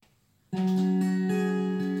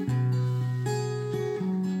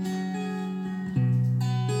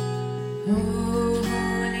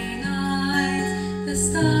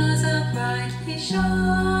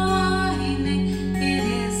shining. It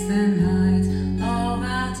is the night of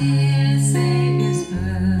our dear Saviour's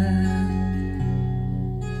birth.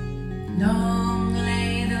 Long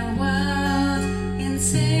lay the world in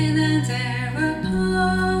sin and error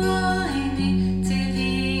pining, till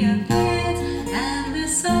He appeared and the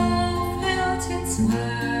soul felt its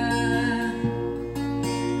worth.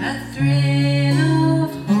 A thrill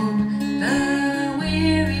of hope, the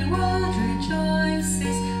weary world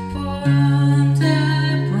rejoices, for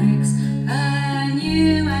under breaks a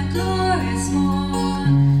new and glorious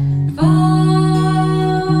morn.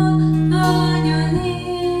 Fall on your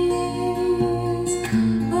knees,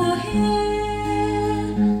 oh hear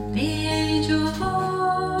the angel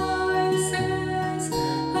voices,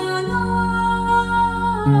 oh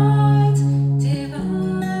night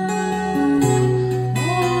divine,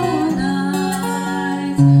 oh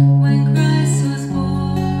night when Christ was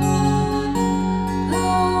born, oh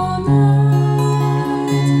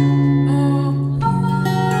night, oh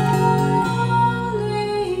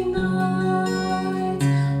holy night,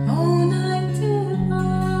 oh night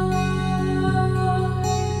divine.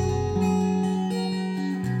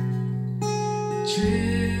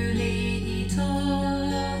 Truly He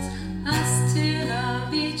taught us to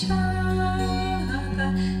love each other.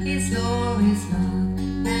 His law is love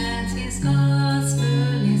and His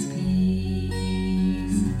gospel is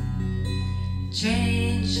peace.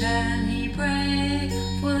 Chains shall He break,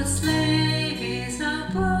 for the slave is our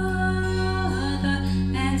brother,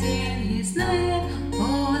 and in His name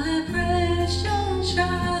all oppression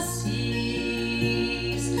shall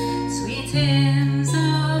cease. Sweet hymns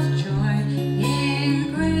of joy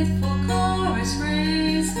in grateful chorus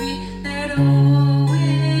raise we, that all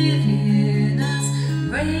within us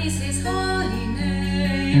praise His holy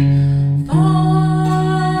name. Fall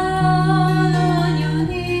on your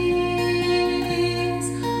knees,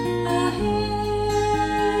 oh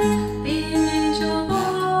hear the angel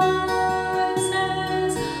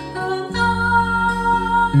voices of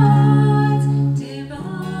night.